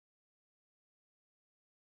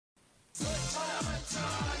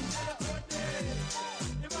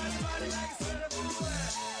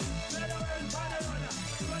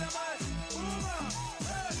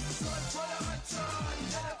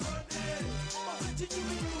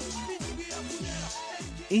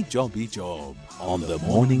Ijob-Ijob on the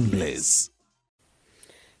Morning Bliss.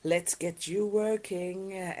 Let's get you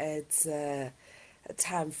working. It's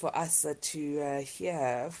time for us to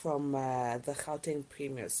hear from the Gauteng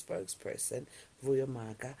Premier Spokesperson, Vuyo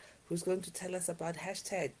Mhaga, who's going to tell us about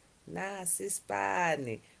hashtag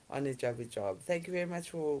Nasispani on Ijob-Ijob. Thank you very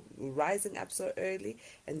much for rising up so early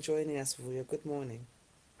and joining us, Vuyo. Good morning.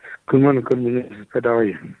 Good morning, Sister. How are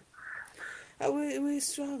you? We're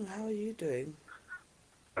strong. How are you doing?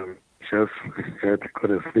 Just had to go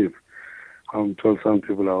to sleep. I'm told some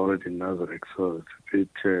people are already in Nazareth, so it's a bit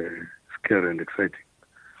scary and exciting.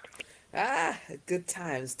 Good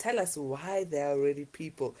times. Tell us why there are already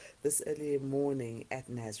people this early morning at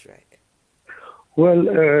Nazareth. Well,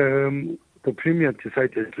 the Premier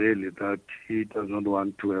decided really that he does not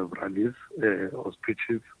want to have rallies or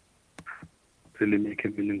speeches, really make a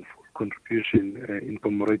meaningful contribution in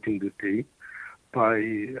commemorating this day by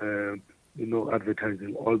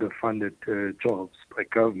advertising all the funded jobs by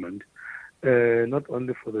government, not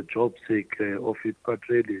only for the job sake of it, but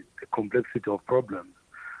really the complexity of problems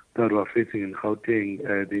that we're facing in Gauteng.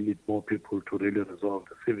 They need more people to really resolve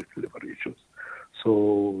the service delivery issues.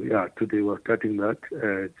 So, today we're starting that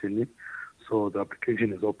journey. So the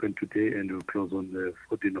application is open today and will close on the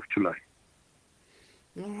 14th of July.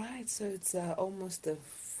 All right, so it's almost a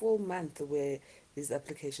full month where these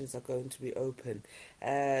applications are going to be open.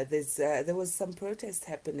 There was some protest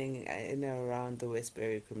happening in and around the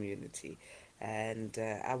Westbury community, and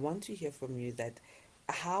I want to hear from you that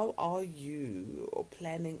how are you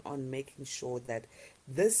planning on making sure that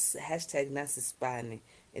this hashtag Nasispani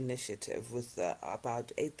initiative with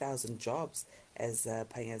about 8,000 jobs, as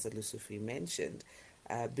Panyaza Lusufi mentioned,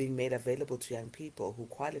 being made available to young people who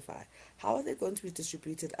qualify, how are they going to be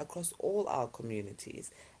distributed across all our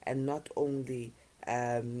communities and not only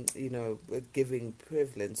giving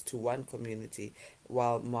prevalence to one community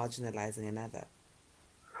while marginalizing another?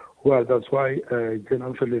 Well, that's why it's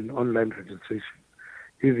actually an online registration.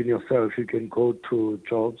 Even yourself, you can go to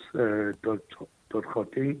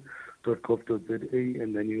jobs.gauteng.gov.za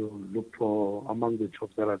and then you look for among the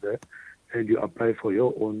jobs that are there and you apply for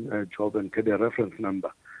your own job and get a reference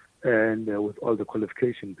number. And with all the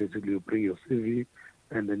qualifications, basically you bring your CV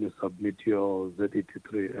and then you submit your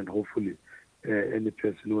Z83 and hopefully any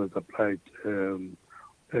person who has applied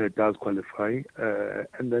does qualify,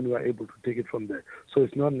 and then we are able to take it from there. So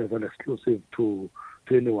it's not an exclusive to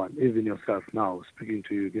anyone, even yourself now. Speaking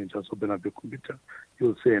to you, you can just open up your computer.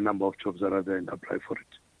 You'll see a number of jobs that are there and apply for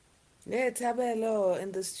it. Yeah, Tabelo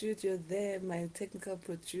in the studio there, my technical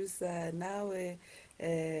producer. Now we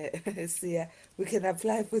can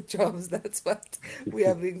apply for jobs. That's what we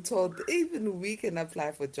are being told. Even we can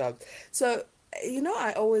apply for jobs. So,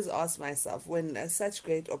 I always ask myself when such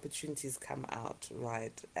great opportunities come out,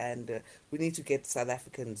 right? And we need to get South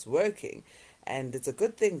Africans working. And it's a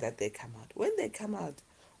good thing that they come out. When they come out,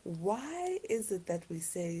 why is it that we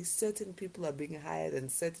say certain people are being hired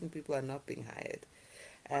and certain people are not being hired?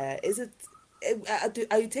 Are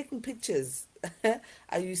you taking pictures?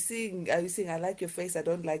 Are you seeing I like your face, I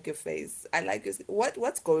don't like your face, I like your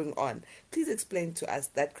what's going on? Please explain to us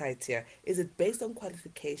that criteria. Is it based on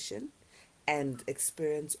qualification and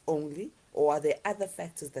experience only, or are there other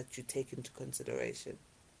factors that you take into consideration?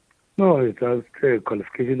 No, it's just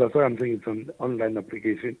qualification. That's why I'm saying it's an online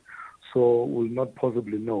application. So we'll not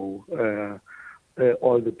possibly know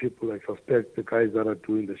all the people. I suspect the guys that are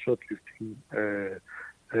doing the shortlisting.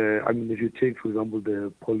 If you take, for example,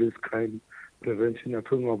 the police crime prevention, you're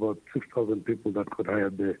talking about 6,000 people that got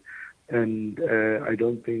hired there. And I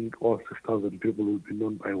don't think all 6,000 people will be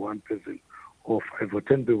known by one person or 5 or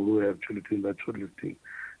 10 people who are actually doing that shortlisting.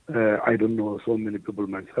 I don't know so many people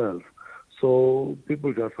myself. So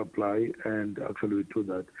people just apply and actually we do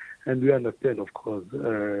that. And we understand, of course,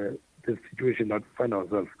 the situation that we find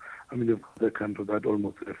ourselves. We've got a country that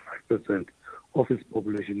almost 5% of its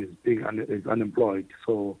population is unemployed.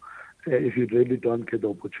 So if you really don't get the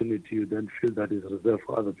opportunity, you then feel that is reserved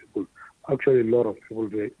for other people. Actually, a lot of people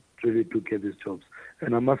really do get these jobs.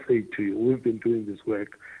 And I must say to you, we've been doing this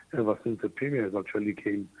work ever since the Premier has actually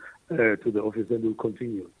came to the office, and will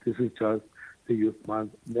continue. This is just the youth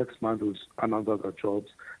month. Next month we'll announce other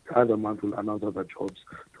jobs. The other month we'll announce other jobs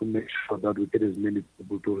to make sure that we get as many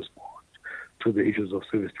people to respond to the issues of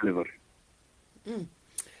service delivery.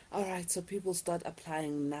 All right, so people start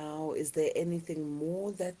applying now. Is there anything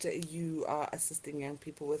more that you are assisting young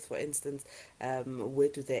people with? For instance, where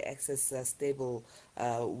do they access stable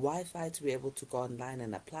Wi-Fi to be able to go online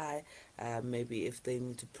and apply? Maybe if they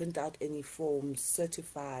need to print out any forms,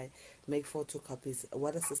 certify, make photocopies,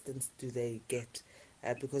 what assistance do they get?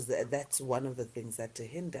 Because that's one of the things that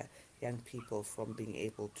hinder young people from being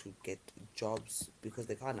able to get jobs because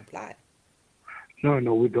they can't apply. No,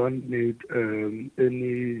 no, we don't need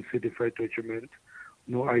any certified document.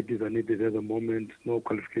 No IDs are needed at the moment. No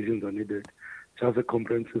qualifications are needed. Just a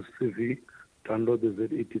comprehensive CV, download the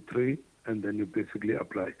Z83, and then you basically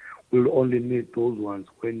apply. We'll only need those ones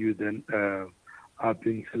when you then are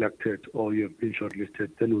being selected or you have been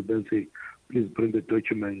shortlisted. Then we'll then say, please bring the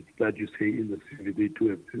documents that you say in the CV they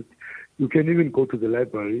do exist. You can even go to the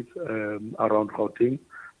libraries around Gauteng,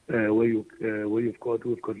 we've got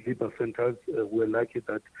labor centers. We're lucky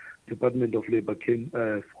that Department of Labor came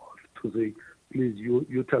forth to say, please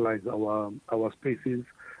utilize our spaces.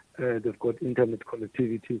 They've got internet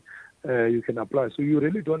connectivity. You can apply. So you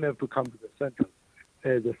really don't have to come to the center.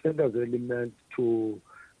 The center is really meant to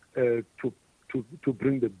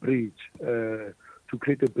bring the bridge, to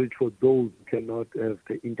create a bridge for those who cannot have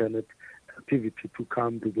the internet activity to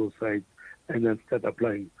come to those sites and then start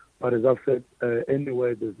applying. But as I've said,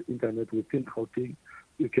 anywhere there's internet within Gauteng,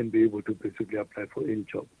 you can be able to basically apply for any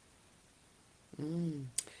job.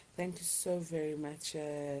 Thank you so very much.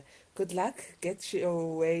 Good luck. Get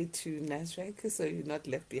your way to Nasrec so you're not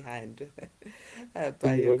left behind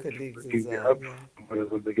by your colleagues as well. But I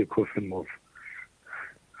will make a coffin move.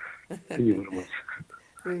 Thank you very much.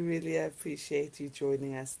 We really appreciate you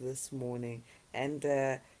joining us this morning. And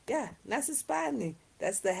Nasispani.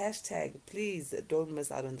 That's the hashtag. Please don't miss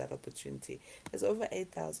out on that opportunity. There's over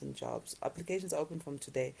 8,000 jobs. Applications are open from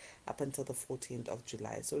today up until the 14th of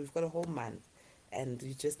July. So we've got a whole month and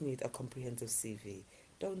you just need a comprehensive CV.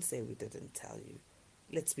 Don't say we didn't tell you.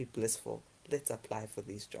 Let's be blissful. Let's apply for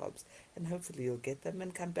these jobs and hopefully you'll get them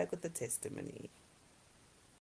and come back with a testimony.